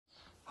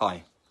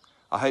Hi,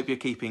 I hope you're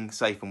keeping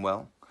safe and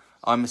well.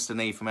 I'm Mr.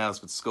 Neve from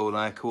Aylesford School and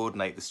I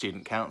coordinate the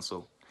Student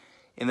Council.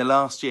 In the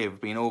last year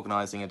we've been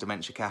organising a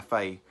dementia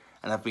cafe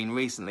and have been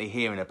recently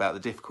hearing about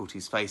the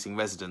difficulties facing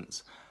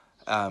residents,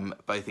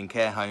 both in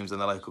care homes and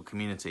the local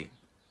community.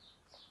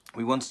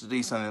 We wanted to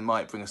do something that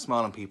might bring a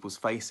smile on people's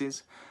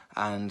faces,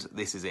 and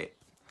this is it.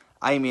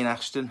 Amy and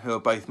Ashton, who are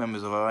both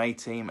members of our A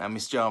team and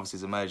Miss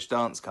Jarvis's Emerge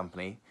Dance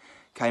Company,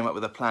 came up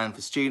with a plan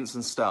for students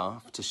and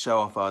staff to show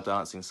off our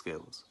dancing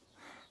skills.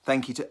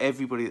 Thank you to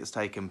everybody that's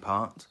taken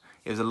part.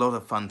 It was a lot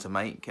of fun to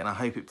make and I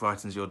hope it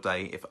brightens your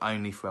day, if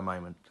only for a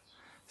moment.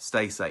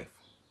 Stay safe.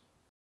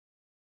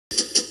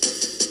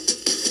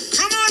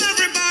 Come on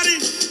everybody,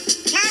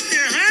 clap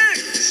your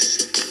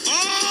hands.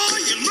 Oh,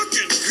 you're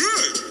looking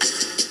good.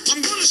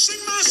 I'm going to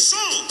sing my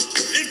song.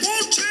 It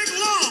won't take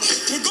long.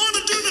 We're going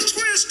to do the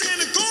twist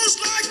and it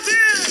goes like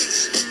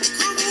this.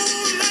 Come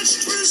on, let's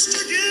twist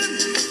again,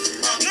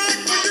 like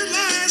we did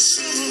last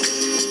summer.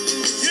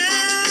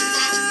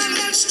 Yeah,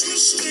 let's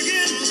twist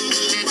again,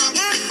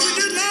 like we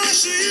did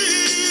last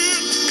year.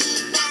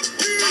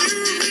 Do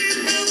you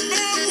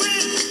remember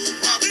when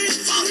we started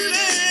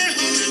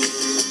humming?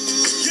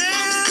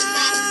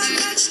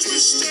 Yeah, let's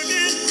twist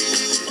again.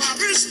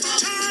 Twist the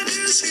time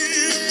is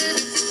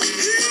here.